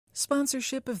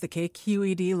Sponsorship of the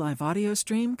KQED live audio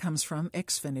stream comes from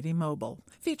Xfinity Mobile,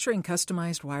 featuring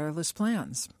customized wireless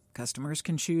plans. Customers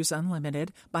can choose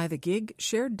unlimited, by the gig,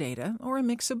 shared data, or a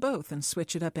mix of both and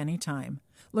switch it up anytime.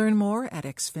 Learn more at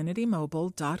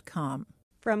xfinitymobile.com.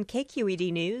 From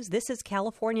KQED News, this is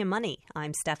California Money.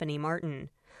 I'm Stephanie Martin.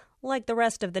 Like the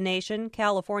rest of the nation,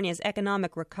 California's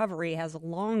economic recovery has a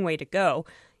long way to go.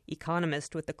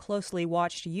 Economists with the closely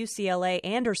watched UCLA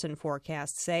Anderson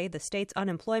forecast say the state's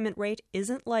unemployment rate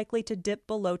isn't likely to dip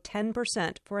below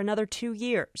 10% for another 2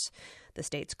 years. The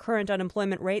state's current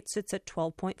unemployment rate sits at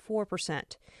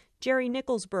 12.4%. Jerry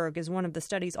Nicholsberg is one of the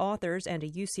study's authors and a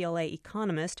UCLA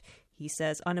economist. He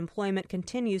says unemployment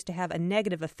continues to have a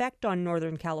negative effect on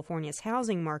Northern California's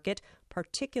housing market,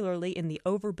 particularly in the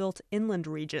overbuilt inland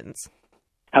regions.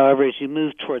 However, as you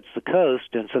move towards the coast,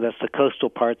 and so that's the coastal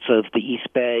parts of the East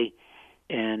Bay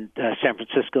and San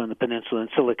Francisco and the Peninsula and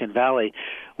Silicon Valley,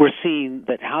 we're seeing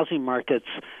that housing markets,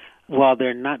 while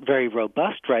they're not very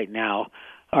robust right now,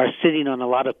 are sitting on a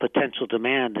lot of potential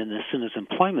demand, and as soon as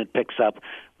employment picks up,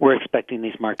 we're expecting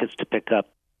these markets to pick up.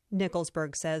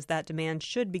 Nicholsberg says that demand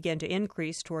should begin to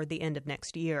increase toward the end of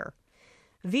next year.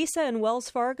 Visa and Wells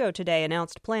Fargo today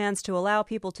announced plans to allow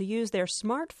people to use their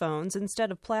smartphones instead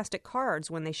of plastic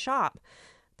cards when they shop.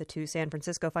 The two San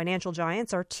Francisco financial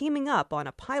giants are teaming up on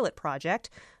a pilot project.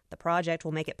 The project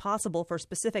will make it possible for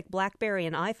specific BlackBerry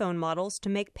and iPhone models to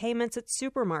make payments at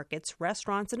supermarkets,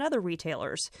 restaurants, and other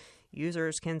retailers.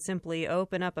 Users can simply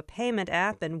open up a payment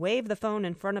app and wave the phone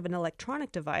in front of an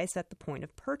electronic device at the point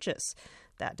of purchase.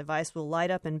 That device will light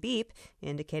up and beep,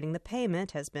 indicating the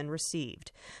payment has been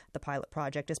received. The pilot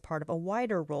project is part of a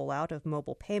wider rollout of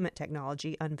mobile payment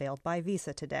technology unveiled by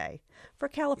Visa today. For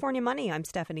California Money, I'm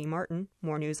Stephanie Martin.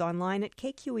 More news online at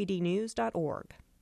kqednews.org.